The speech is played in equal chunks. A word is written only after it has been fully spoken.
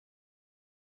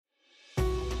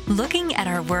Looking at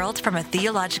our world from a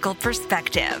theological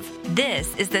perspective.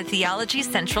 This is the Theology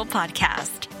Central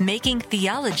Podcast, making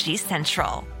theology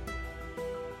central.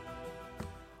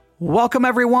 Welcome,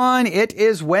 everyone. It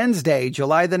is Wednesday,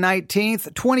 July the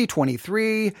 19th,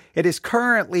 2023. It is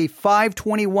currently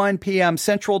 5:21 p.m.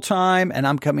 Central Time, and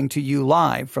I'm coming to you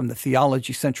live from the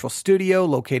Theology Central studio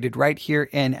located right here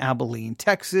in Abilene,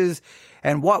 Texas.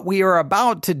 And what we are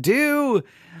about to do,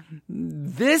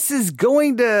 this is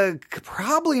going to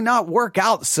probably not work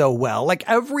out so well. Like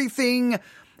everything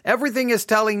is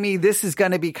telling me this is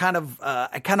going to be kind of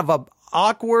a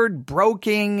awkward,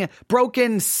 broken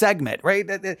segment, right?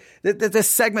 This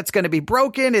segment's going to be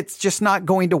broken. It's just not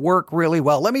going to work really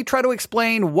well. Let me try to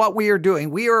explain what we are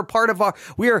doing. We are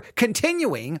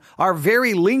continuing our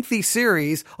very lengthy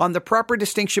series on the proper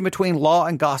distinction between law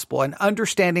and gospel and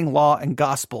understanding law and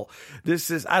gospel. This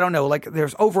is,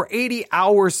 there's over 80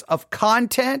 hours of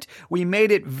content. We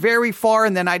made it very far,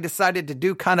 and then I decided to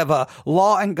do kind of a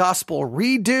law and gospel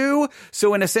redo.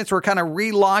 So in a sense, we're kind of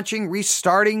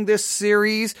restarting this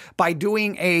series by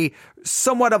doing a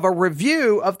somewhat of a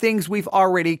review of things we've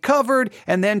already covered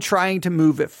and then trying to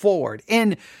move it forward.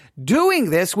 In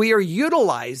doing this, we are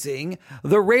utilizing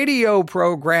the radio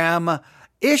program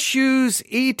Issues,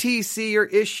 ETC, or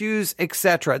Issues,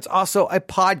 etc. It's also a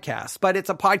podcast, but it's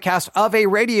a podcast of a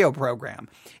radio program.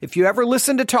 If you ever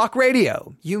listen to talk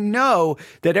radio, you know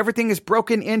that everything is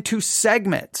broken into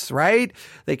segments, right?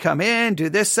 They come in, do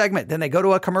this segment, then they go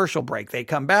to a commercial break. They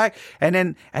come back, and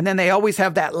then they always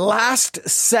have that last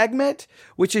segment,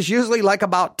 which is usually like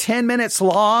about 10 minutes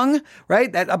long,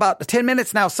 right? That about 10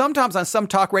 minutes. Now, sometimes on some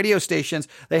talk radio stations,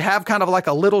 they have kind of like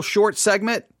a little short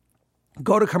segment,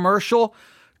 go to commercial,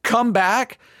 come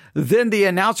back, then the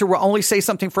announcer will only say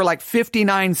something for like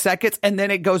 59 seconds, and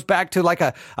then it goes back to like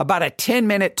about a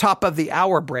 10-minute top of the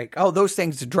hour break. Oh, those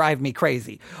things drive me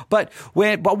crazy. But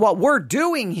what we're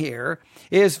doing here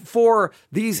is for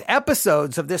these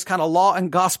episodes of this kind of law and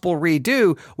gospel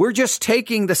redo, we're just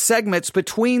taking the segments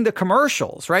between the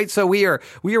commercials, right? So we are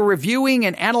reviewing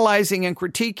and analyzing and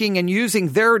critiquing and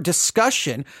using their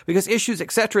discussion, because Issues,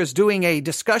 etc. is doing a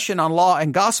discussion on law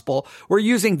and gospel. We're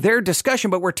using their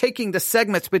discussion, but we're taking the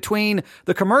segments between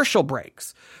the commercial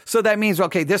breaks. So that means,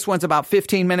 okay, this one's about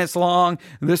 15 minutes long.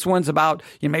 This one's about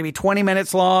maybe 20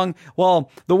 minutes long. Well,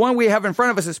 the one we have in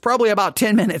front of us is probably about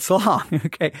 10 minutes long.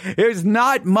 Okay. There's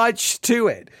not much to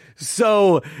it.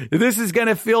 So this is going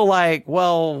to feel like,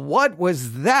 well, what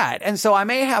was that? And so I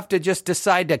may have to just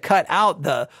decide to cut out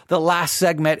the last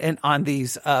segment on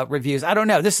these reviews. I don't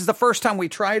know. This is the first time we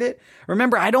tried it.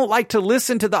 Remember, I don't like to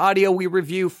listen to the audio we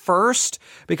review first,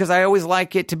 because I always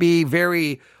like it to be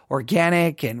very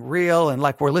organic and real and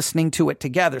like we're listening to it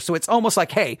together. So it's almost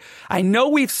like, hey, I know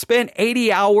we've spent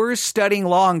 80 hours studying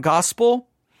law and gospel,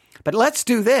 but let's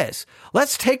do this.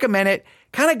 Let's take a minute,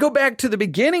 kind of go back to the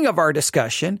beginning of our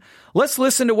discussion. Let's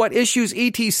listen to what Issues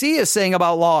ETC is saying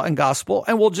about law and gospel,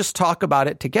 and we'll just talk about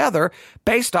it together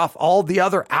based off all the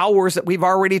other hours that we've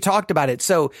already talked about it.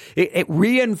 So it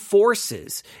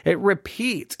reinforces, it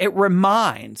repeats, it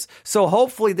reminds. So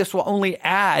hopefully this will only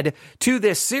add to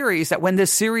this series, that when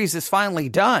this series is finally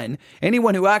done,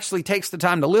 anyone who actually takes the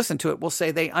time to listen to it will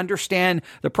say they understand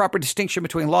the proper distinction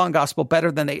between law and gospel better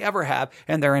than they ever have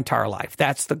in their entire life.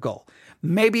 That's the goal.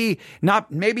 Maybe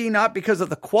not because of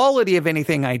the quality of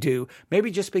anything I do, maybe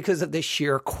just because of the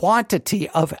sheer quantity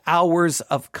of hours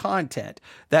of content.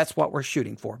 That's what we're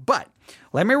shooting for. But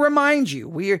let me remind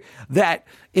you that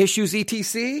Issues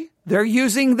ETC, they're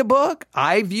using the book.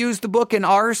 I've used the book in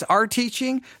our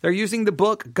teaching. They're using the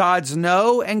book God's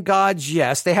No and God's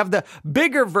Yes. They have the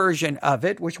bigger version of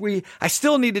it, which I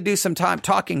still need to do some time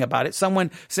talking about it.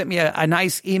 Someone sent me a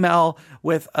nice email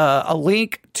with a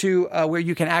link to where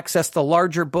you can access the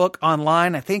larger book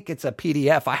online. I think it's a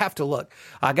PDF. I have to look.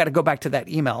 I got to go back to that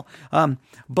email.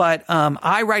 But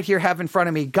I right here have in front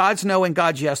of me God's No and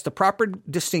God's Yes, the proper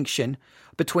distinction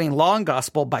between law and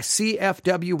gospel by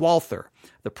C.F.W. Walther.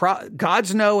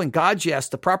 God's No and God's Yes,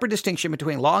 the proper distinction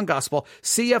between law and gospel,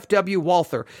 C.F.W.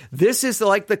 Walther. This is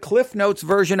like the Cliff Notes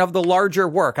version of the larger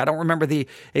work. I don't remember the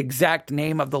exact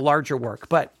name of the larger work,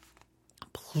 but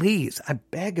please, I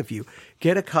beg of you,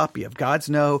 get a copy of God's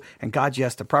No and God's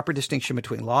Yes, the proper distinction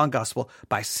between law and gospel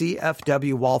by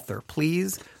C.F.W. Walther.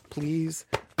 Please, please,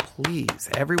 please.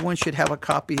 Everyone should have a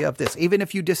copy of this, even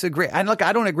if you disagree. And look,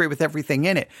 I don't agree with everything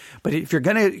in it, but if you're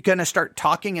going to start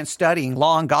talking and studying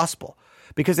law and gospel,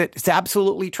 because it's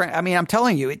absolutely, I'm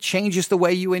telling you, it changes the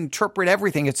way you interpret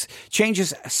everything. It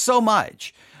changes so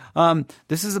much.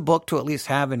 This is a book to at least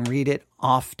have and read it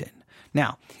often.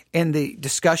 Now, in the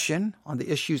discussion on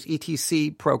the Issues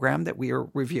ETC program that we are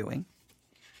reviewing,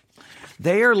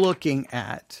 they are looking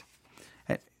at,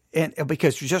 and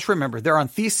because just remember, they're on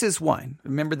thesis 1.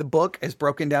 Remember, the book is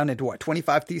broken down into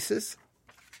 25 theses?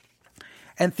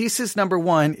 And thesis number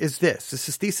 1 is this. This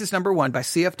is thesis number 1 by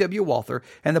C.F.W. Walther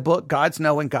and the book God's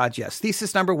No and God's Yes.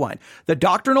 Thesis number 1, the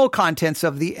doctrinal contents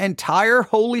of the entire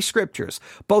Holy Scriptures,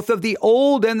 both of the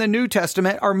Old and the New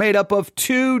Testament, are made up of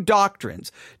 2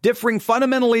 doctrines, differing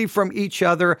fundamentally from each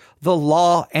other, the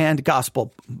law and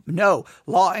gospel. No,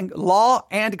 law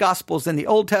and gospel is in the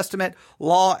Old Testament,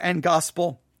 law and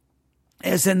gospel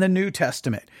is in the New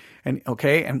Testament. And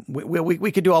okay, and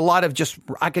we could do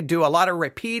I could do a lot of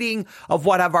repeating of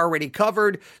what I've already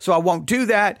covered, so I won't do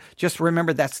that. Just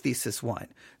remember that's thesis 1.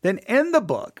 Then in the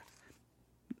book,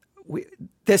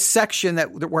 this section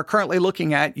that we're currently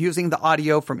looking at using the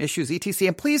audio from Issues ETC,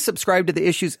 and please subscribe to the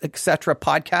Issues Etc.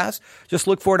 podcast. Just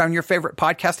look for it on your favorite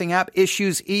podcasting app,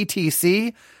 Issues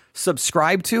ETC.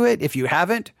 Subscribe to it if you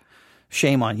haven't.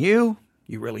 Shame on you.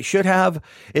 You really should have.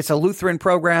 It's a Lutheran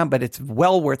program, but it's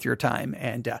well worth your time.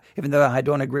 And even though I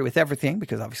don't agree with everything,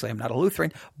 because obviously I'm not a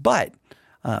Lutheran, but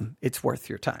it's worth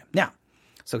your time. Now,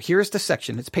 so here's the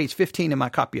section. It's page 15 in my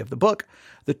copy of the book.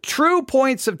 The true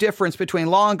points of difference between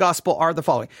law and gospel are the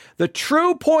following. The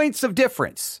true points of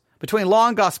difference between law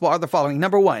and gospel are the following.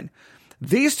 Number 1,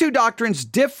 these 2 doctrines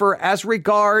differ as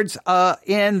regards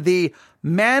in the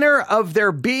manner of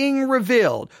their being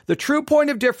revealed. The true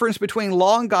point of difference between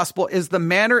law and gospel is the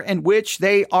manner in which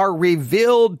they are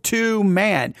revealed to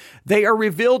man. They are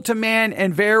revealed to man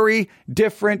in very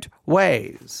different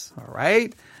ways. All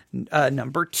right.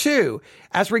 Number 2,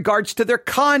 as regards to their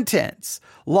contents,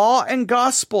 law and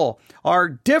gospel are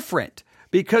different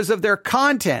because of their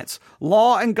contents.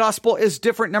 Law and gospel is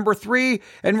different. Number 3,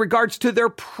 in regards to their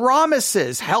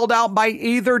promises held out by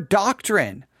either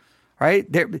doctrine. Right?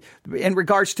 In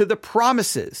regards to the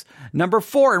promises. Number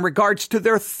 4, in regards to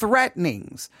their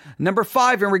threatenings. Number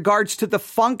 5, in regards to the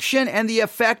function and the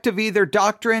effect of either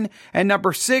doctrine. And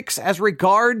number 6, as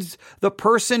regards the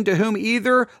person to whom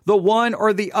either the one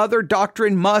or the other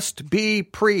doctrine must be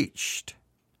preached.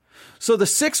 So the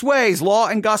 6 ways law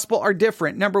and gospel are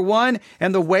different. Number 1,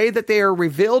 in the way that they are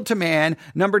revealed to man.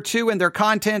 Number 2, in their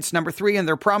contents. Number 3, in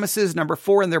their promises. Number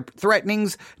 4, in their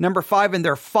threatenings. Number 5, in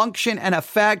their function and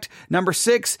effect. Number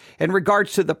 6, in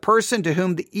regards to the person to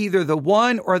whom either the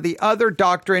one or the other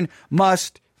doctrine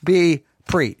must be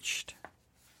preached.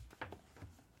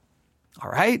 All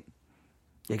right?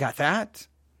 You got that?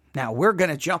 Now we're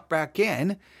going to jump back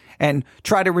in and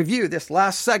try to review this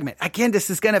last segment. Again,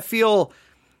 this is going to feel...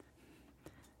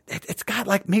 It's got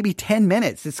like maybe 10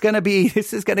 minutes. This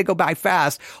is going to go by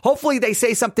fast. Hopefully they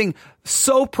say something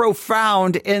so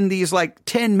profound in these like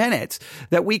 10 minutes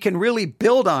that we can really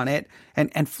build on it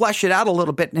and flesh it out a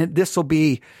little bit. And this will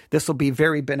be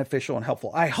very beneficial and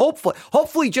helpful.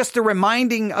 Hopefully just the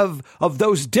reminding of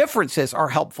those differences are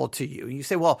helpful to you. You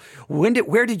say, well,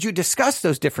 where did you discuss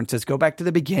those differences? Go back to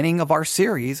the beginning of our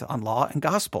series on law and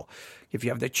gospel. If you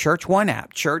have the Church One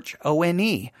app, Church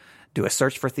ONE, do a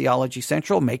search for Theology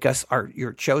Central. Make us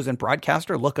your chosen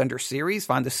broadcaster. Look under series.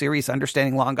 Find the series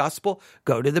Understanding Law and Gospel.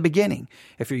 Go to the beginning.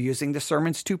 If you're using the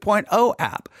Sermons 2.0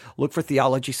 app, look for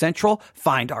Theology Central.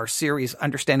 Find our series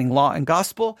Understanding Law and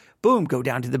Gospel. Boom, go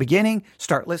down to the beginning.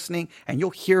 Start listening, and you'll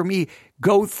hear me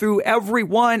go through every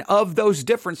one of those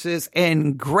differences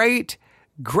in great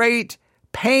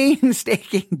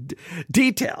painstaking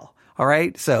detail. All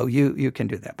right, so you can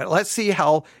do that. But let's see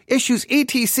how Issues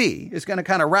ETC is going to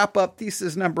kind of wrap up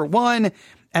thesis number 1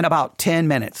 in about 10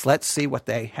 minutes. Let's see what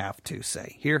they have to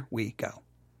say. Here we go.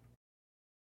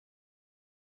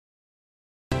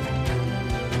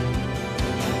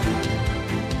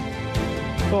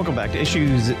 Welcome back to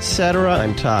Issues Etc.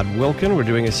 I'm Todd Wilkin. We're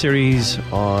doing a series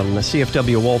on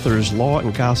C.F.W. Walther's Law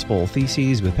and Gospel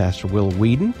Theses with Pastor Will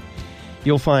Weedon.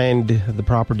 You'll find the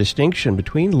proper distinction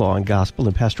between law and gospel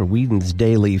in Pastor Weedon's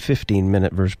daily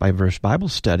 15-minute verse-by-verse Bible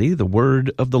study, The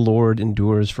Word of the Lord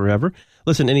Endures Forever.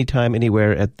 Listen anytime,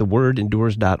 anywhere at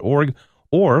thewordendures.org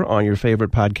or on your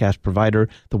favorite podcast provider,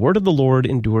 The Word of the Lord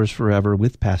Endures Forever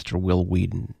with Pastor Will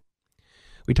Weedon.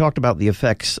 We talked about the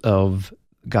effects of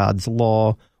God's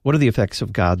law. What are the effects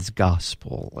of God's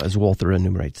gospel, as Walther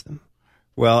enumerates them?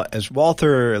 Well, as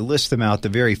Walther lists them out, the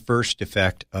very first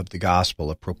effect of the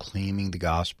gospel, of proclaiming the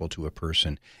gospel to a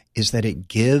person, is that it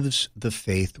gives the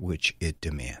faith which it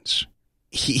demands.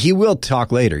 He will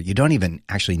talk later. You don't even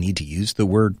actually need to use the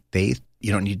word faith.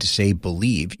 You don't need to say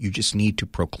believe. You just need to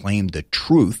proclaim the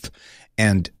truth,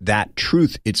 and that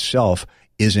truth itself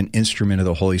is an instrument of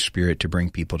the Holy Spirit to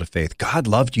bring people to faith. God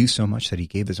loved you so much that he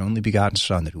gave his only begotten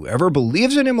Son, that whoever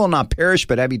believes in him will not perish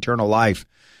but have eternal life.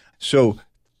 So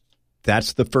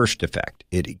That's the first effect.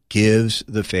 It gives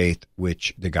the faith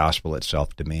which the gospel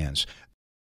itself demands.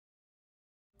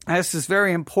 This is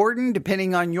very important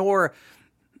depending on your,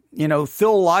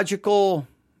 theological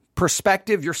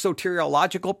perspective, your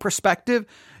soteriological perspective.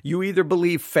 You either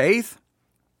believe faith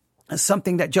is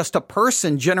something that just a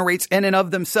person generates in and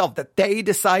of themselves, that they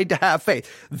decide to have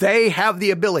faith. They have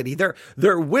the ability.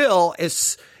 Their will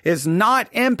is not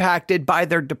impacted by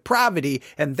their depravity,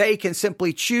 and they can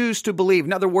simply choose to believe.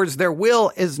 In other words, their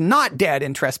will is not dead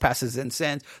in trespasses and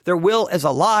sins. Their will is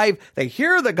alive. They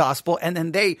hear the gospel, and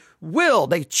then they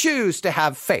choose to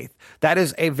have faith. That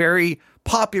is a very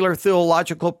popular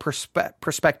theological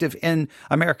perspective in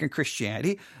American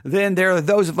Christianity. Then there are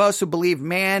those of us who believe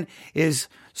man is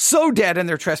so dead in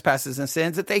their trespasses and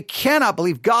sins that they cannot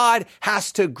believe. God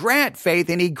has to grant faith,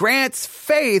 and he grants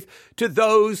faith to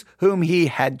those whom he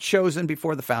had chosen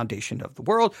before the foundation of the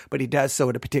world, but he does so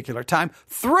at a particular time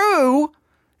through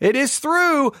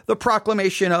the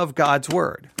proclamation of God's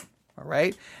word. All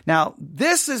right. Now,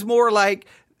 this is more like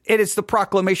it is the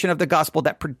proclamation of the gospel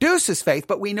that produces faith,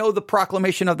 but we know the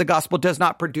proclamation of the gospel does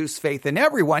not produce faith in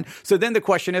everyone. So then the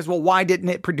question is, well, why didn't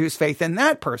it produce faith in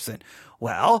that person?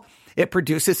 Well, it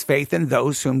produces faith in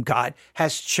those whom God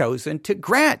has chosen to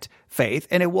grant faith,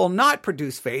 and it will not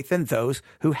produce faith in those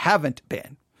who haven't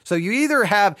been. So you either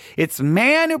have it's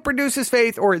man who produces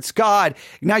faith or it's God.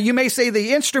 Now, you may say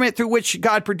the instrument through which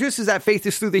God produces that faith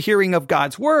is through the hearing of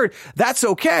God's word. That's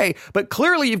okay. But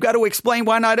clearly you've got to explain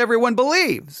why not everyone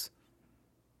believes.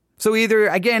 So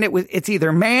it's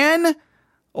either man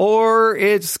or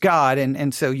it's God.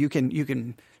 And so you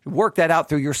can work that out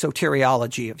through your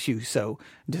soteriology if you so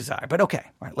desire. But okay,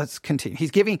 all right, let's continue.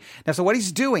 So what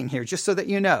he's doing here, just so that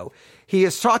you know, he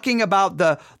is talking about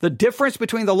the difference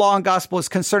between the law and gospel is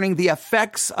concerning the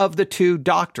effects of the two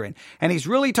doctrine. And he's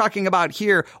really talking about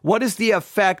here, what is the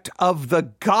effect of the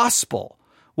gospel?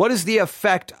 What is the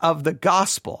effect of the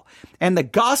gospel? And the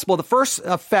gospel, the first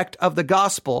effect of the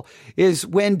gospel is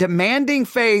when demanding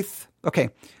faith. Okay,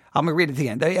 I'm going to read it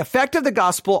again. The effect of the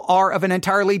gospel are of an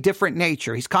entirely different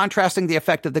nature. He's contrasting the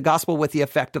effect of the gospel with the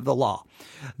effect of the law.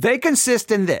 They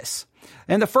consist in this.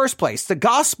 In the first place, the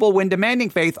gospel, when demanding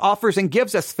faith, offers and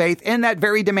gives us faith in that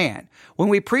very demand. When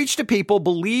we preach to people,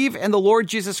 believe in the Lord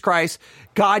Jesus Christ,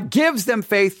 God gives them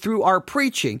faith through our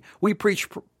preaching. We preach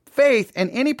faith, and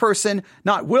any person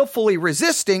not willfully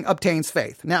resisting obtains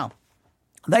faith. Now,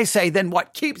 they say then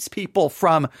what keeps people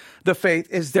from the faith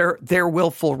is their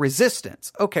willful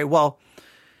resistance. Okay, well,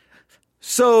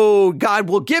 so God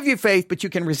will give you faith, but you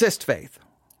can resist faith.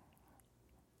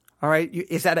 All right,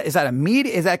 is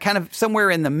that kind of somewhere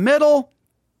in the middle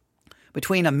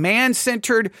between a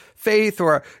man-centered faith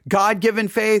or a God-given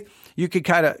faith? You could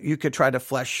try to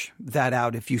flesh that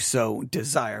out if you so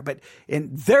desire. But in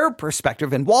their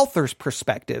perspective, in Walther's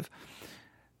perspective,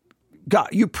 God,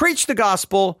 you preach the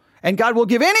gospel, and God will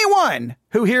give anyone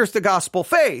who hears the gospel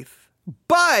faith,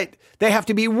 but they have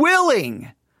to be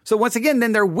willing. So once again,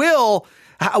 then their will,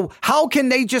 how can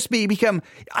they just become,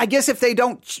 I guess if they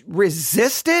don't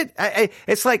resist it,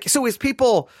 it's like, so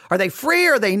are they free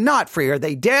or are they not free? Are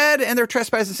they dead and their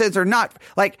trespasses and sins or not?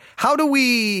 Like,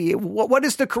 what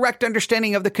is the correct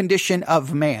understanding of the condition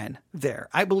of man there?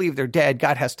 I believe they're dead.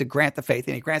 God has to grant the faith,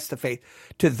 and he grants the faith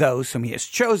to those whom he has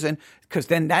chosen, because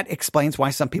then that explains why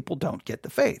some people don't get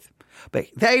the faith. But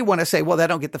they want to say, well, they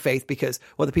don't get the faith because,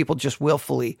 the people just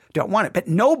willfully don't want it. But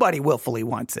nobody willfully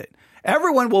wants it.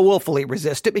 Everyone will willfully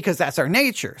resist it because that's our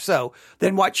nature. So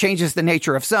then what changes the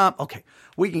nature of some? Okay,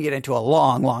 we can get into a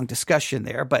long, long discussion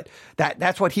there, but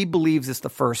that's what he believes is the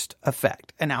first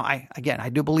effect. And now I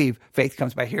do believe faith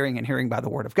comes by hearing, and hearing by the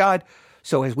word of God.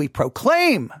 So as we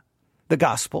proclaim the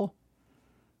gospel,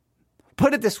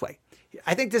 put it this way.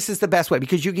 I think this is the best way,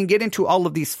 because you can get into all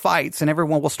of these fights and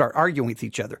everyone will start arguing with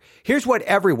each other. Here's what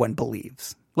everyone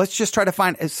believes. Let's just try to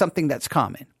find something that's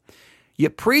common. You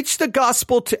preach the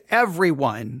gospel to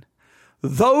everyone.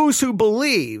 Those who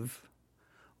believe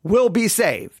will be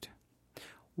saved.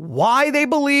 Why they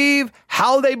believe,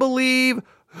 how they believe,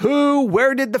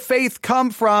 where did the faith come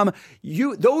from?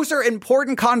 Those are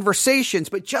important conversations,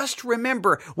 but just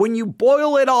remember, when you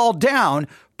boil it all down,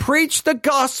 preach the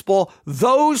gospel,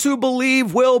 those who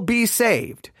believe will be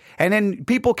saved. And then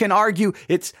people can argue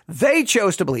they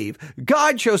chose to believe,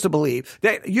 God chose to believe.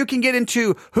 That you can get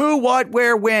into who, what,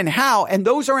 where, when, how, and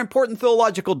those are important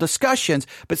theological discussions.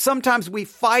 But sometimes we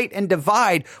fight and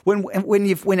divide.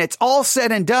 When it's all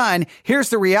said and done, here's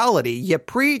the reality: you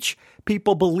preach,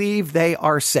 people believe, they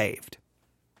are saved.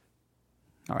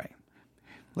 All right,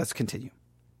 let's continue.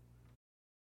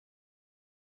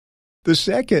 The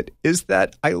second is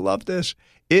that, I love this,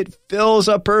 it fills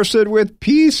a person with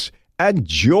peace and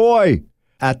joy.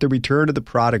 At the return of the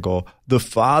prodigal, the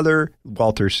father,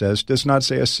 Walther says, does not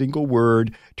say a single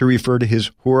word to refer to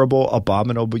his horrible,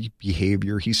 abominable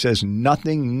behavior. He says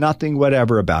nothing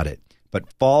whatever about it,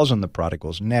 but falls on the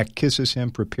prodigal's neck, kisses him,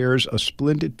 prepares a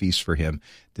splendid feast for him.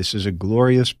 This is a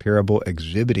glorious parable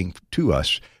exhibiting to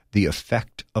us the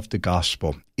effect of the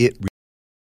gospel.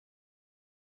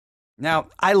 Now,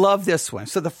 I love this one.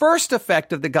 So the first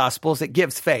effect of the gospel is it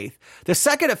gives faith. The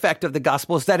second effect of the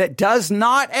gospel is that it does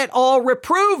not at all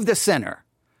reprove the sinner,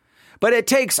 but it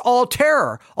takes all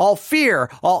terror, all fear,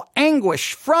 all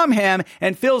anguish from him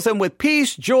and fills him with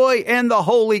peace, joy, and the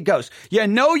Holy Ghost. You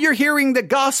know you're hearing the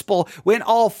gospel when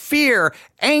all fear,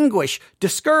 anguish,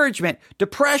 discouragement,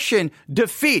 depression,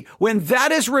 defeat, when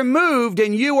that is removed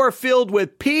and you are filled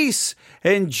with peace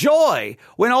and joy,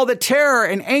 when all the terror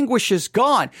and anguish is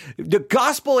gone. The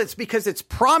gospel, it's because it's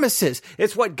promises.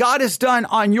 It's what God has done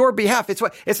on your behalf.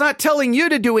 It's not telling you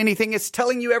to do anything. It's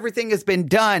telling you everything has been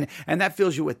done. And that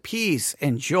fills you with peace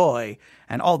and joy,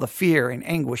 and all the fear and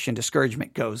anguish and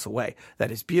discouragement goes away.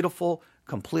 That is beautiful,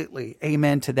 completely.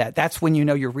 Amen to that. That's when you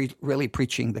know you're really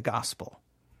preaching the gospel.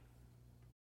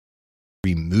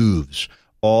 Removes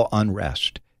all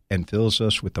unrest and fills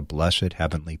us with the blessed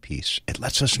heavenly peace. It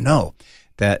lets us know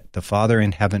that the Father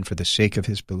in heaven, for the sake of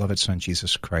his beloved Son,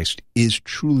 Jesus Christ, is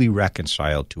truly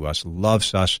reconciled to us,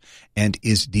 loves us, and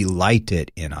is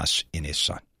delighted in us in his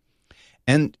Son.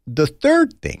 And the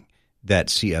third thing that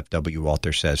C.F.W.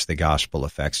 Walther says the gospel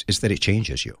affects is that it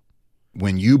changes you.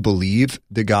 When you believe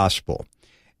the gospel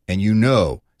and you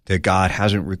know that God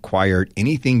hasn't required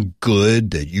anything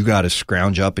good that you got to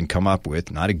scrounge up and come up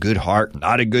with, not a good heart,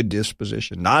 not a good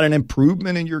disposition, not an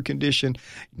improvement in your condition,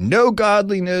 no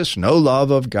godliness, no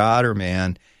love of God or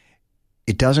man.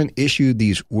 It doesn't issue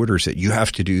these orders that you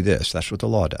have to do this. That's what the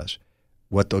law does.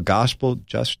 What the gospel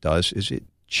just does is it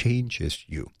changes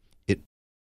you.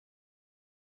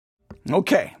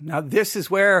 Okay, now this is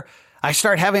where I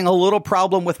start having a little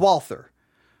problem with Walther.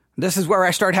 This is where I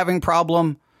start having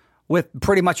problem with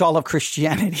pretty much all of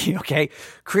Christianity, okay?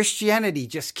 Christianity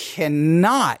just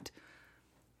cannot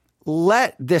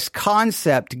let this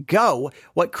concept go.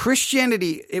 What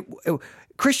Christianity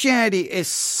is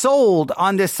sold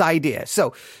on this idea.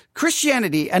 So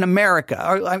Christianity in America,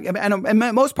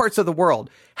 and most parts of the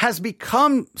world, has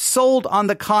become sold on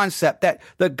the concept that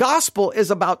the gospel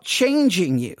is about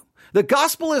changing you. The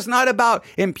gospel is not about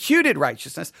imputed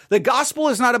righteousness. The gospel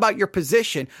is not about your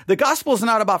position. The gospel is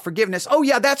not about forgiveness. Oh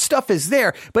yeah, that stuff is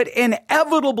there, but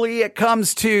inevitably it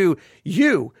comes to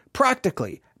you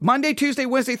practically. Monday, Tuesday,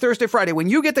 Wednesday, Thursday, Friday. When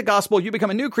you get the gospel, you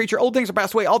become a new creature. Old things are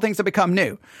passed away. All things have become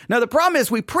new. Now, the problem is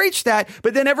we preach that,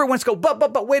 but then everyone's go,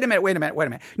 but wait a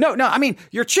minute. No, I mean,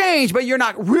 you're changed, but you're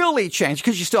not really changed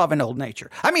because you still have an old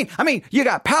nature. I mean, you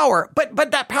got power, but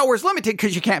that power is limited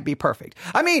because you can't be perfect.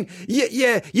 I mean,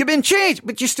 you've been changed,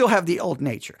 but you still have the old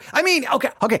nature. I mean,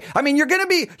 okay. I mean, you're going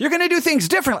to do things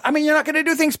differently. I mean, you're not going to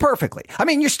do things perfectly. I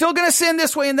mean, you're still going to sin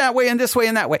this way and that way and this way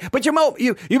and that way, but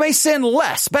you may sin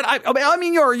less, but I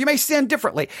mean, you may sin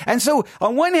differently. And so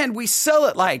on one hand, we sell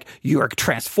it like you are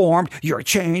transformed, you're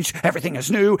changed, everything is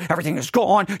new, everything is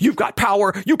gone, you've got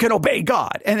power, you can obey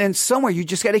God. And then somewhere you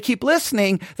just got to keep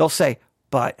listening. They'll say,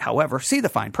 but however, see the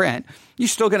fine print. You're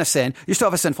still going to sin. You still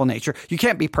have a sinful nature. You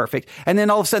can't be perfect. And then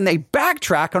all of a sudden they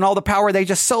backtrack on all the power they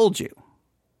just sold you.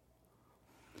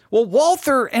 Well,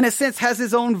 Walther, in a sense, has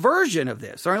his own version of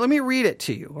this. All right, let me read it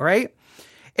to you. All right.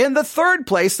 In the third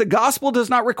place, the gospel does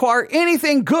not require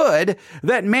anything good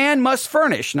that man must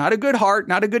furnish. Not a good heart,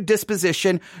 not a good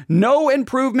disposition, no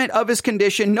improvement of his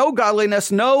condition, no godliness,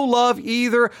 no love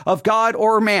either of God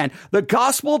or man. The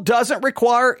gospel doesn't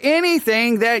require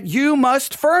anything that you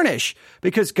must furnish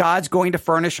because God's going to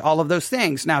furnish all of those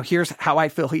things. Now, here's how I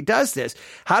feel he does this.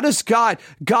 How does God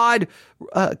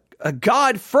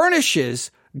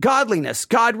furnishes godliness.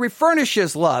 God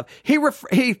refurnishes love.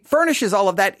 He furnishes all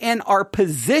of that in our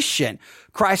position.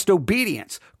 Christ's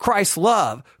obedience, Christ's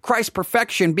love, Christ's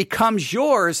perfection becomes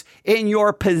yours in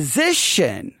your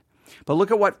position. But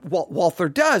look at what Walther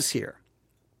does here.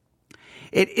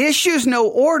 It issues no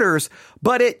orders,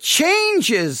 but it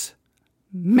changes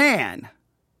man.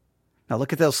 Now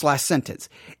look at this last sentence.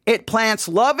 It plants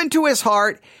love into his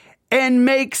heart and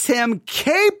makes him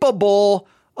capable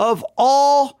of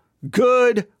all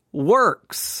good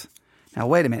works. Now,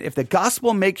 wait a minute. If the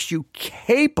gospel makes you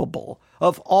capable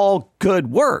of all good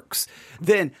works,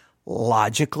 then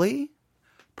logically,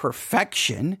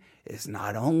 perfection is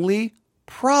not only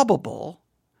probable,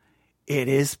 it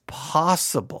is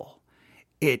possible.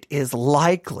 It is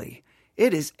likely.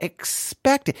 It is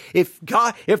expected. If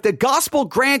the gospel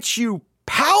grants you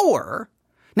power,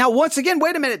 Now, once again,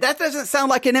 wait a minute. That doesn't sound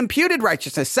like an imputed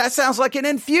righteousness. That sounds like an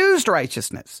infused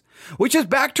righteousness, which is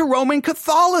back to Roman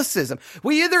Catholicism.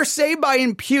 We either say by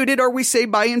imputed or we say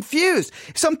by infused.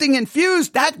 Something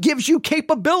infused, that gives you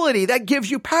capability. That gives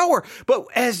you power. But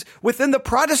as within the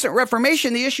Protestant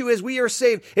Reformation, the issue is we are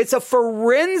saved. It's a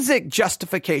forensic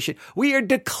justification. We are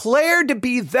declared to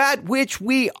be that which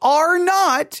we are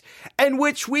not and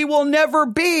which we will never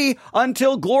be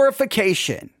until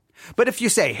glorification. But if you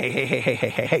say,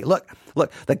 hey, look,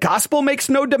 the gospel makes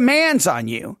no demands on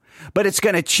you, but it's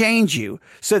going to change you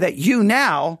so that you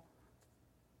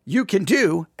can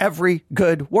do every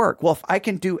good work. Well, if I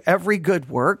can do every good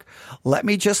work, let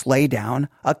me just lay down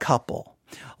a couple.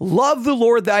 Love the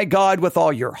Lord thy God with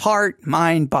all your heart,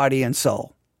 mind, body, and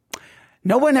soul.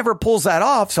 No one ever pulls that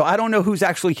off, so I don't know who's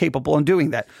actually capable of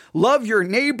doing that. Love your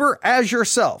neighbor as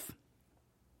yourself.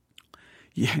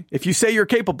 If you say you're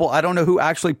capable, I don't know who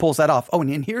actually pulls that off. Oh,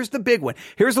 and here's the big one.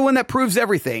 Here's the one that proves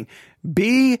everything.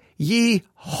 Be ye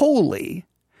holy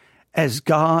as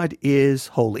God is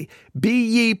holy. Be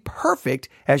ye perfect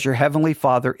as your heavenly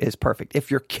Father is perfect.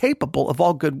 If you're capable of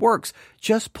all good works,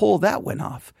 just pull that one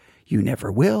off. You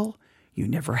never will. You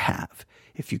never have.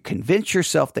 If you convince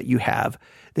yourself that you have,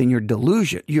 then you're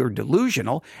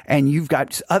delusional, and you've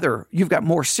got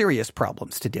more serious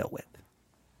problems to deal with.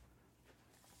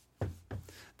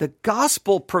 The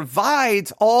gospel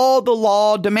provides all the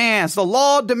law demands. The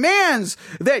law demands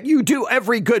that you do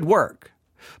every good work,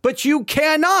 but you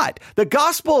cannot. The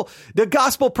gospel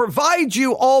provides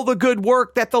you all the good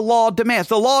work that the law demands.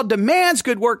 The law demands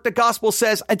good work. The gospel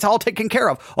says it's all taken care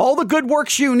of. All the good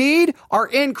works you need are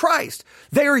in Christ.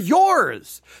 They're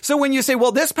yours. So when you say,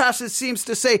 well, this passage seems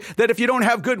to say that if you don't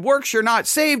have good works, you're not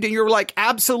saved. And you're like,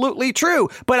 absolutely true.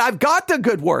 But I've got the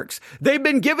good works. They've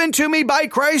been given to me by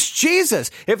Christ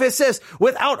Jesus. If it says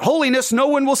without holiness, no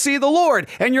one will see the Lord.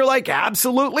 And you're like,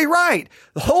 absolutely right.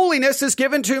 Holiness is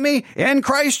given to me in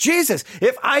Christ Jesus.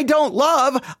 If I don't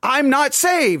love, I'm not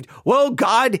saved. Well,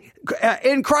 God,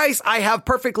 in Christ, I have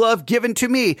perfect love given to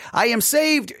me. I am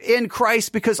saved in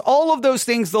Christ because all of those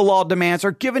things the law demands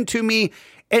are given to me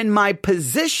in my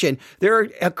position. They're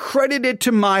accredited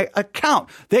to my account.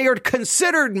 They are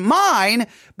considered mine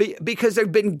because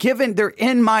they're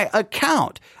in my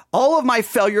account. All of my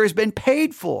failure has been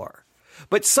paid for.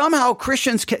 But somehow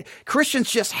Christians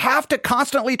just have to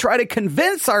constantly try to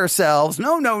convince ourselves,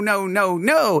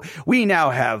 no. We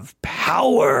now have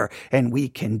power and we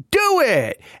can do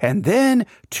it. And then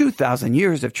 2,000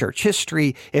 years of church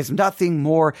history is nothing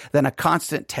more than a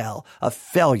constant tale of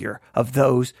failure of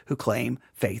those who claim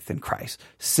faith in Christ.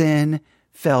 Sin,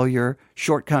 failure,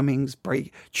 shortcomings,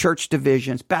 church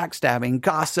divisions, backstabbing,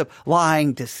 gossip,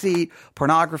 lying, deceit,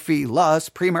 pornography,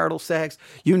 lust, premarital sex,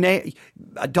 you name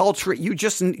adultery, you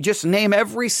just name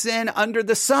every sin under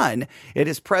the sun. It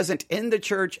is present in the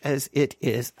church as it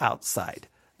is outside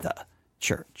the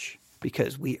church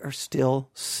because we are still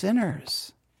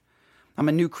sinners. I'm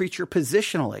a new creature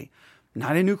positionally,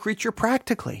 not a new creature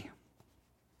practically.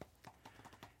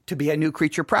 To be a new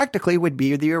creature practically would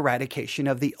be the eradication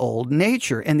of the old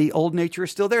nature, and the old nature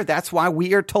is still there. That's why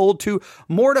we are told to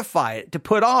mortify it, to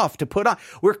put off, to put on.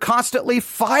 We're constantly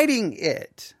fighting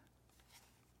it.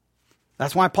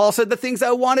 That's why Paul said the things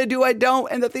I want to do, I don't,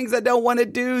 and the things I don't want to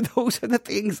do, those are the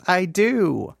things I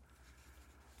do.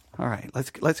 All right,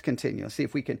 let's continue. Let's see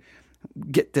if we can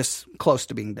get this close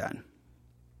to being done.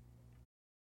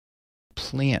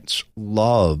 Plants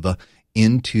love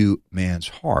into man's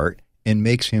heart and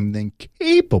makes him then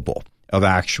capable of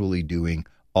actually doing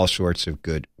all sorts of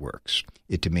good works.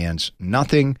 It demands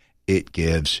nothing. It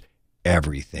gives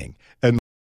everything. And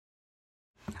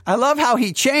I love how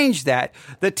he changed that.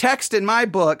 The text in my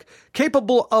book,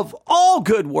 capable of all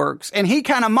good works, and he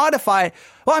kind of modified,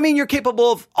 you're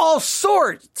capable of all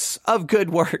sorts of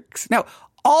good works. Now,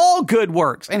 all good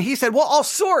works. And he said, all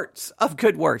sorts of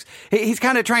good works. He's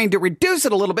kind of trying to reduce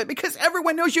it a little bit because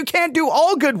everyone knows you can't do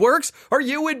all good works or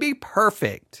you would be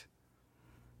perfect.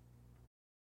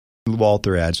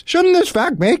 Walther adds, shouldn't this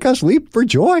fact make us leap for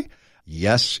joy?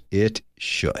 Yes, it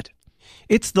should.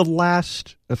 It's the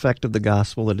last effect of the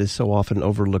gospel that is so often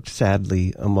overlooked,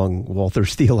 sadly, among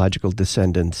Walther's theological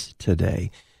descendants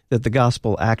today, that the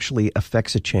gospel actually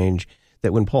affects a change.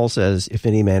 That when Paul says, if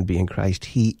any man be in Christ,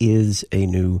 he is a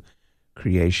new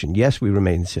creation. Yes, we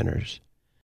remain sinners.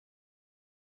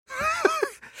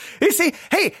 You see,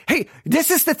 hey, this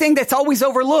is the thing that's always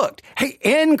overlooked. Hey,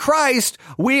 in Christ,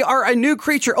 we are a new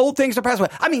creature. Old things are passed away.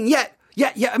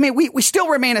 We still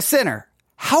remain a sinner.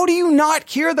 How do you not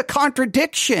hear the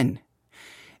contradiction?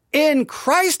 In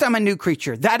Christ, I'm a new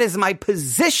creature. That is my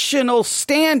positional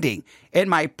standing. In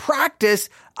my practice,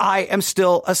 I am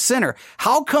still a sinner.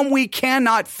 How come we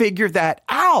cannot figure that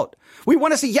out? We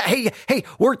want to say, yeah, hey,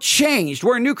 we're changed.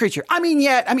 We're a new creature.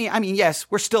 Yes,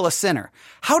 we're still a sinner.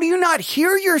 How do you not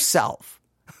hear yourself?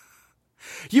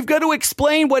 You've got to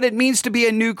explain what it means to be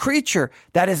a new creature.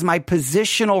 That is my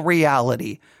positional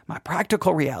reality. My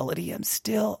practical reality, I'm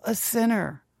still a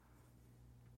sinner.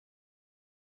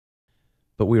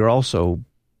 But we are also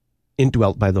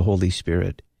indwelt by the Holy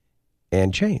Spirit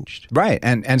and changed. Right.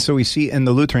 And so we see in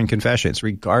the Lutheran confessions,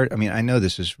 I know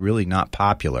this is really not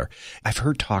popular. I've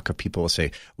heard talk of people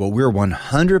say, well, we're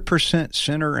 100%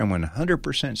 sinner and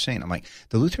 100% saint. I'm like,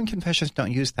 the Lutheran confessions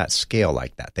don't use that scale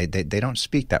like that. They don't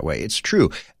speak that way. It's true.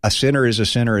 A sinner is a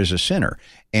sinner is a sinner.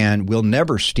 And we'll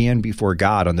never stand before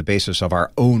God on the basis of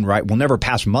our own right. We'll never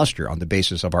pass muster on the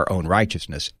basis of our own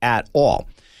righteousness at all.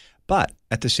 But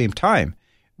at the same time,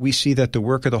 we see that the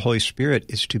work of the Holy Spirit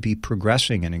is to be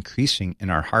progressing and increasing in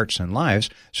our hearts and lives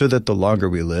so that the longer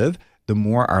we live, the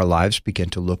more our lives begin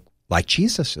to look like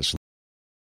Jesus's.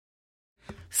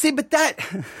 See, but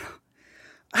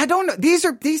I don't know.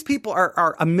 These people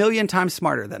are a million times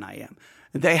smarter than I am.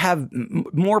 They have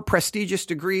more prestigious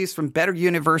degrees from better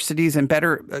universities and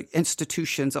better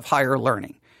institutions of higher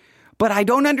learning. But I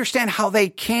don't understand how they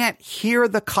can't hear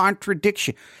the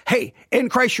contradiction. Hey, in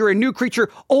Christ, you're a new creature.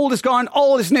 Old is gone.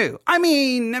 All is new. I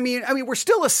mean, we're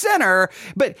still a sinner,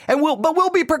 but we'll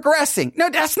be progressing. No,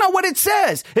 that's not what it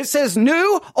says. It says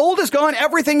new, old is gone.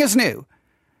 Everything is new.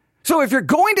 So if you're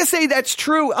going to say that's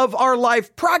true of our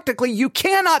life practically, you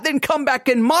cannot then come back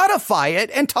and modify it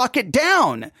and talk it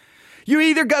down. You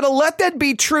either got to let that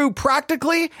be true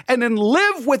practically and then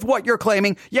live with what you're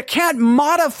claiming. You can't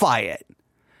modify it.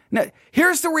 Now,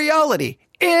 here's the reality.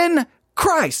 In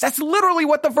Christ. That's literally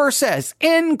what the verse says.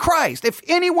 In Christ. If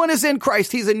anyone is in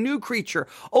Christ, he's a new creature.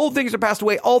 Old things are passed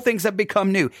away. All things have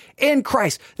become new. In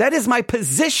Christ. That is my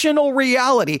positional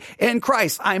reality. In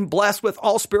Christ, I'm blessed with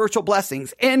all spiritual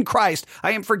blessings. In Christ,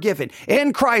 I am forgiven.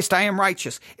 In Christ, I am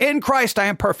righteous. In Christ, I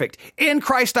am perfect. In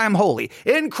Christ, I am holy.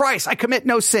 In Christ, I commit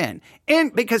no sin.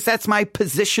 Because that's my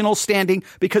positional standing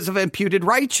because of imputed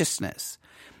righteousness.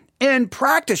 In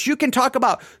practice, you can talk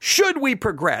about, should we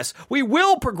progress? We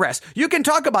will progress. You can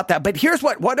talk about that. But here's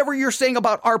whatever you're saying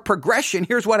about our progression,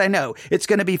 here's what I know. It's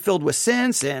going to be filled with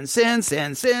sin, failure,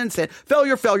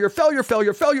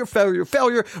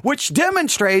 which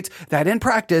demonstrates that in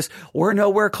practice, we're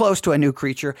nowhere close to a new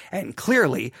creature. And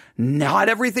clearly, not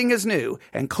everything is new.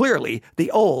 And clearly,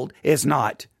 the old is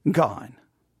not gone.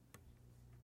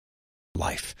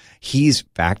 Life. He's in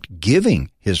fact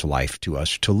giving his life to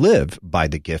us to live by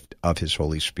the gift of his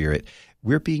Holy Spirit.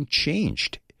 We're being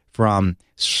changed from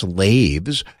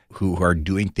slaves who are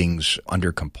doing things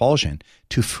under compulsion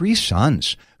to free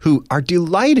sons who are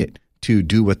delighted to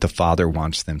do what the Father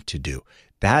wants them to do.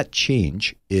 That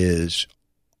change is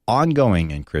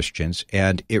ongoing in Christians,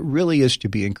 and it really is to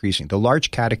be increasing. The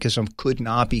Large Catechism could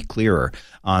not be clearer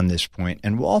on this point,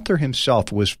 and Walther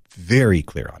himself was very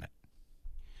clear on it.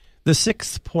 The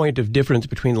sixth point of difference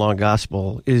between law and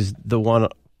gospel is the one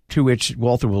to which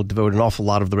Walther will devote an awful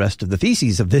lot of the rest of the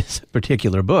theses of this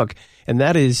particular book, and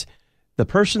that is the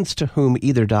persons to whom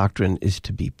either doctrine is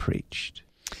to be preached.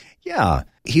 Yeah,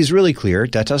 he's really clear.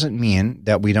 That doesn't mean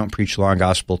that we don't preach law and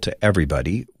gospel to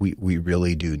everybody. We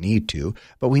really do need to,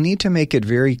 but we need to make it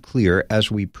very clear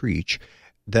as we preach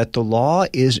that the law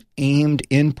is aimed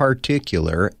in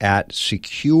particular at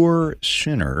secure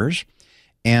sinners,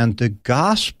 and the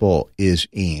gospel is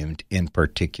aimed in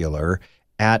particular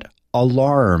at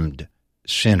alarmed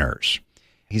sinners.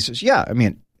 He says,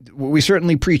 we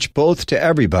certainly preach both to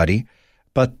everybody,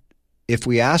 but if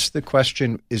we ask the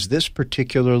question, is this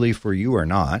particularly for you or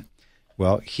not?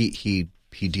 Well, he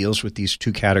deals with these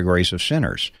two categories of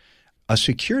sinners. A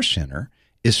secure sinner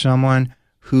is someone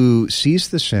who sees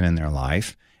the sin in their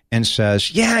life and says,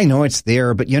 yeah, I know it's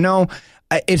there, but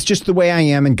it's just the way I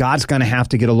am, and God's going to have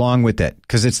to get along with it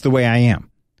because it's the way I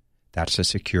am. That's a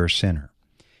secure sinner.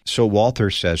 So Walther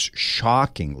says,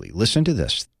 shockingly, listen to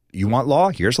this. You want law?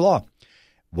 Here's law.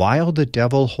 While the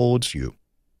devil holds you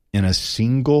in a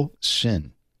single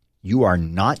sin, you are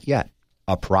not yet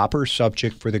a proper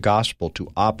subject for the gospel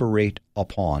to operate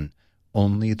upon.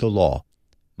 Only the law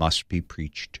must be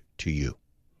preached to you.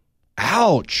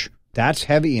 Ouch! That's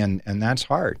heavy and that's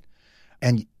hard.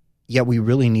 And yet we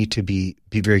really need to be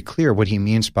very clear what he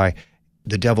means by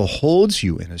the devil holds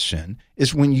you in a sin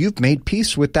is when you've made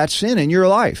peace with that sin in your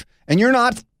life. And you're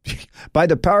not, by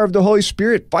the power of the Holy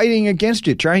Spirit, fighting against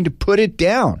it, trying to put it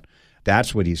down.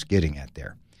 That's what he's getting at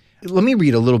there. Let me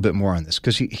read a little bit more on this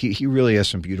because he really has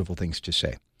some beautiful things to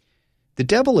say. The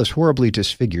devil has horribly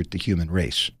disfigured the human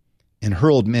race and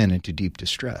hurled men into deep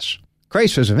distress.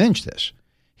 Christ has avenged this.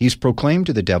 He's proclaimed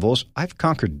to the devils, I've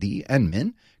conquered thee, and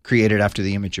men, created after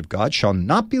the image of God, shall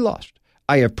not be lost.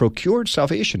 I have procured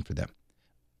salvation for them.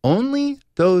 Only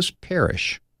those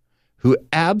perish who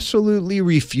absolutely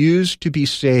refuse to be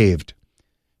saved,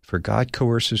 for God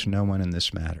coerces no one in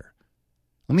this matter.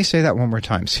 Let me say that one more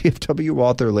time. C.F.W.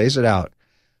 Walther lays it out.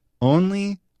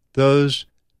 Only those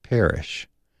perish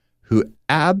who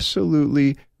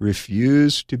absolutely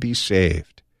refuse to be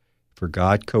saved, for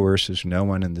God coerces no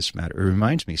one in this matter. It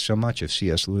reminds me so much of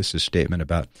C.S. Lewis's statement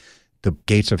about the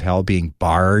gates of hell being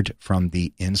barred from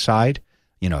the inside,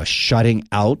 a shutting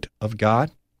out of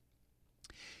God.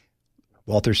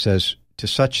 Walther says, to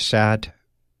such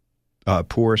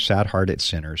poor, sad-hearted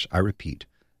sinners, I repeat,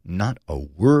 not a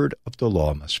word of the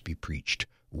law must be preached.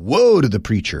 Woe to the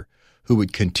preacher who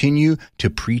would continue to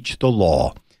preach the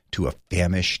law to a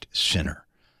famished sinner.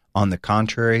 On the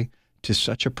contrary, to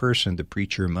such a person the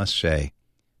preacher must say,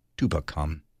 Tuba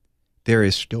come, there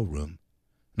is still room.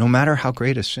 No matter how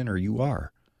great a sinner you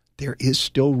are, there is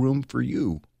still room for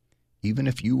you. Even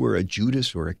if you were a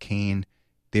Judas or a Cain,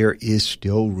 there is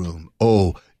still room.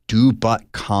 Oh, do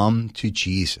but come to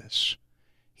Jesus.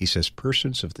 He says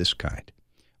persons of this kind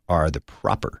are the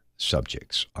proper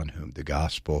subjects on whom the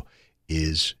gospel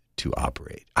is to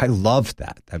operate. I love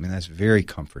that. I mean, that's very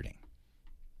comforting.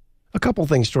 A couple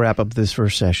things to wrap up this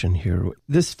first session here.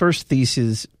 This first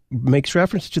thesis makes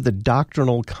reference to the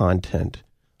doctrinal content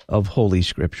of Holy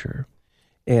Scripture.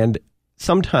 And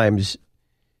sometimes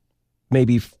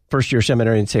maybe first-year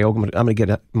seminarians say, I'm going to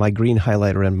get my green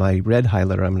highlighter and my red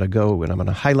highlighter. I'm going to go and I'm going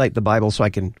to highlight the Bible so I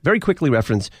can very quickly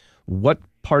reference what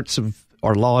parts of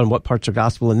are law and what parts are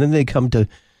gospel. And then they come to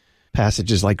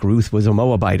passages like Ruth was a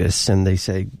Moabitess, and they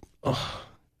say,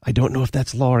 I don't know if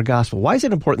that's law or gospel. Why is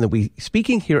it important that we,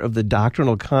 speaking here of the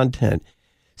doctrinal content,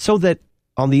 so that,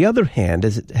 on the other hand,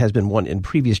 as it has been one in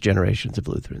previous generations of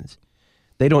Lutherans,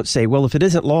 they don't say, well, if it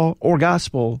isn't law or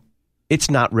gospel,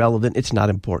 it's not relevant, it's not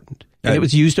important. And it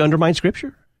was used to undermine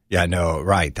Scripture. Yeah, no,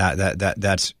 right.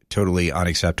 That's totally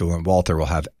unacceptable, and Walther will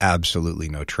have absolutely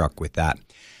no truck with that.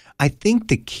 I think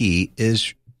the key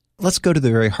is, let's go to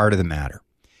the very heart of the matter.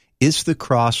 Is the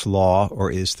cross law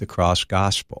or is the cross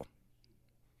gospel?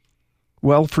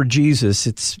 Well, for Jesus,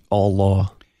 it's all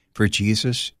law. For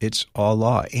Jesus, it's all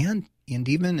law. And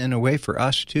even in a way for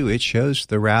us, too, it shows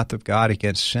the wrath of God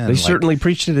against sin. They certainly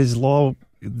preached it as law.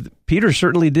 Peter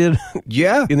certainly did.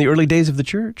 Yeah, in the early days of the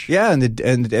church. Yeah,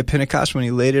 and at Pentecost when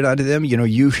he laid it onto them,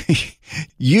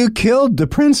 you killed the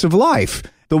Prince of Life,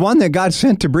 the one that God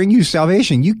sent to bring you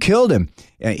salvation. You killed him.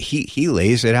 And he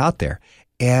lays it out there.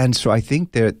 And so I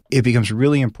think that it becomes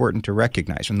really important to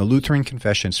recognize, and the Lutheran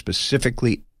Confession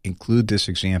specifically include this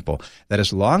example, that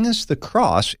as long as the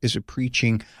cross is a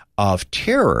preaching of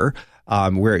terror,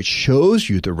 where it shows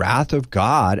you the wrath of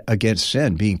God against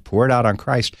sin being poured out on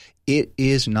Christ, it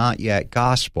is not yet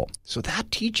gospel. So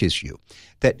that teaches you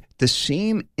that the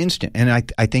same instant, and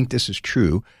I think this is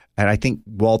true, and I think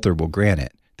Walther will grant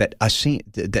it,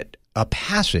 that a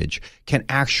passage can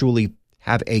actually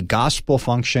have a gospel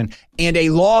function and a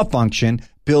law function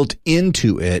built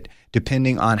into it,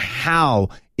 depending on how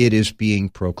it is being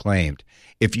proclaimed.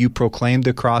 If you proclaim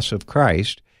the cross of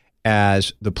Christ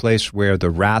as the place where the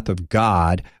wrath of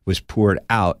God was poured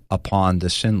out upon the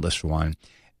sinless one,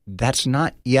 that's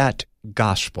not yet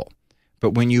gospel.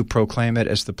 But when you proclaim it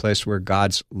as the place where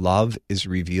God's love is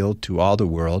revealed to all the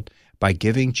world by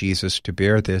giving Jesus to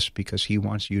bear this because he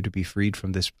wants you to be freed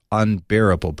from this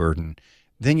unbearable burden,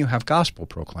 then you have gospel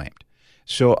proclaimed.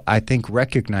 So I think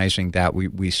recognizing that,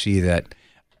 we see that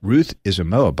Ruth is a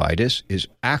Moabitess is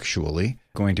actually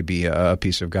going to be a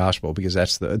piece of gospel, because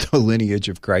that's the lineage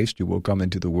of Christ who will come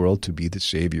into the world to be the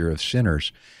Savior of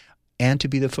sinners and to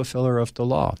be the fulfiller of the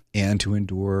law and to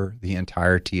endure the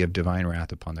entirety of divine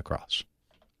wrath upon the cross.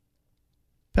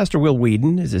 Pastor Will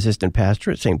Weedon is assistant pastor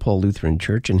at St. Paul Lutheran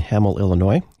Church in Hamel,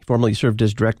 Illinois. He formerly served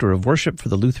as director of worship for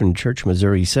the Lutheran Church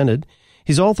Missouri Synod.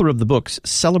 He's author of the books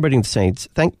Celebrating the Saints,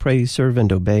 Thank, Praise, Serve,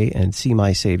 and Obey, and See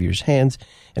My Savior's Hands.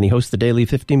 And he hosts the daily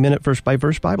 15-minute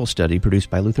verse-by-verse Bible study produced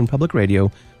by Lutheran Public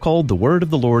Radio called The Word of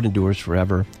the Lord Endures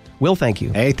Forever. Will, thank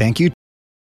you. Hey, thank you.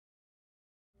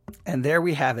 And there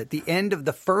we have it, the end of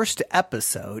the first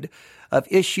episode of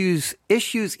Issues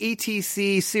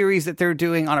ETC series that they're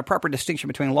doing on a proper distinction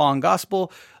between law and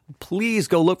gospel. Please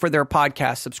go look for their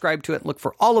podcast, subscribe to it, look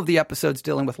for all of the episodes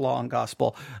dealing with law and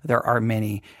gospel. There are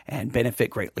many, and benefit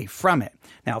greatly from it.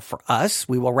 Now, for us,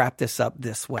 we will wrap this up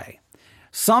this way.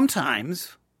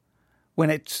 Sometimes when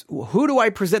it's who do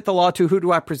I present the law to? Who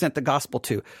do I present the gospel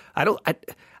to?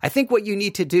 I think what you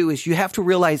need to do is you have to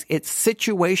realize it's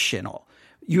situational.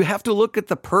 You have to look at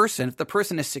the person. If the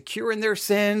person is secure in their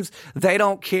sins, they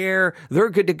don't care,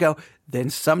 they're good to go, then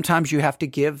sometimes you have to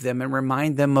give them and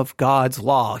remind them of God's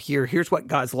law. Here's what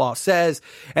God's law says.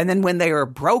 And then when they are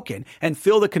broken and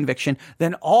feel the conviction,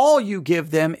 then all you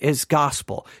give them is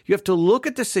gospel. You have to look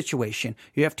at the situation.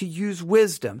 You have to use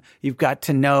wisdom. You've got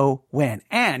to know when.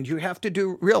 And you have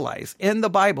to realize in the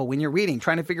Bible, when you're reading,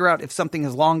 trying to figure out if something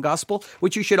is law and gospel,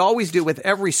 which you should always do with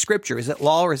every scripture. Is it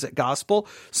law or is it gospel?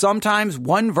 Sometimes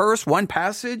one verse, one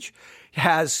passage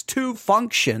has two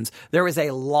functions. There is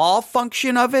a law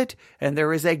function of it, and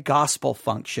there is a gospel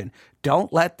function.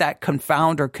 Don't let that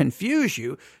confound or confuse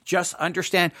you. Just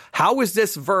understand, how is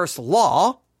this verse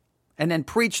law? And then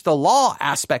preach the law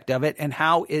aspect of it, and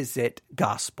how is it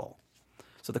gospel?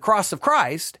 So the cross of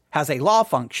Christ has a law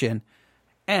function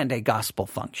and a gospel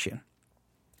function.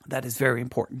 That is very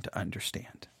important to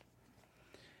understand.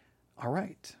 All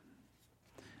right.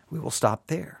 We will stop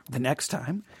there. The next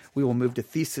time, we will move to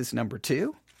thesis number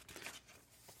 2.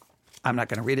 I'm not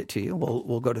going to read it to you.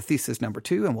 We'll go to thesis number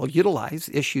 2, and we'll utilize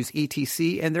issues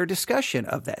ETC and their discussion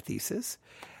of that thesis.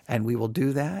 And we will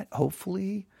do that,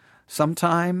 hopefully,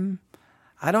 sometime.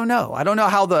 I don't know. I don't know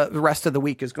how the rest of the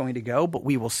week is going to go, but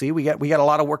we will see. We got a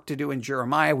lot of work to do in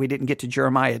Jeremiah. We didn't get to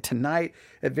Jeremiah tonight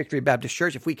at Victory Baptist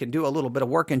Church. If we can do a little bit of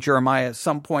work in Jeremiah at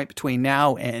some point between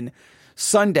now and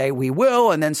Sunday, we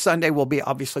will, and then Sunday will be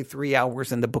obviously 3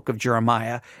 hours in the book of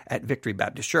Jeremiah at Victory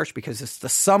Baptist Church because it's the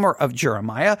summer of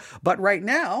Jeremiah. But right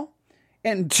now,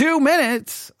 in 2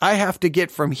 minutes, I have to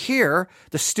get from here,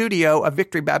 the studio of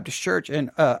Victory Baptist Church in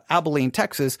Abilene,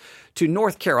 Texas, to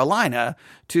North Carolina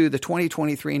to the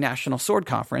 2023 National Sword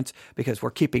Conference because we're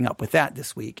keeping up with that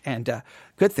this week. And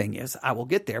good thing is I will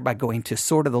get there by going to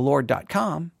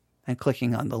swordoftheLord.com and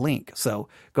clicking on the link. So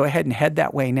go ahead and head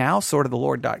that way now,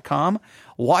 swordoftheLord.com.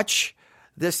 Watch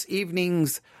this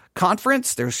evening's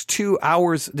conference. There's 2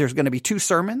 hours. There's going to be 2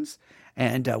 sermons,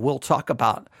 and we'll talk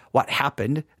about what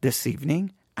happened this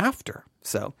evening after.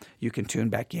 So you can tune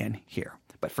back in here.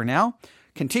 But for now,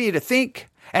 continue to think.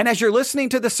 And as you're listening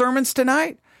to the sermons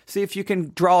tonight, see if you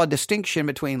can draw a distinction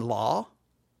between law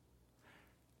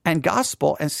and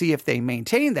gospel and see if they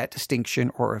maintain that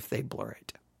distinction or if they blur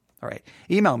it. All right.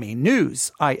 Email me,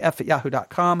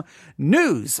 newsif@yahoo.com,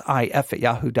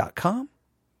 newsif@yahoo.com.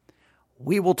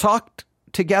 We will talk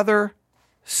together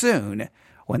soon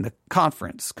when the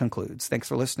conference concludes. Thanks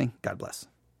for listening. God bless.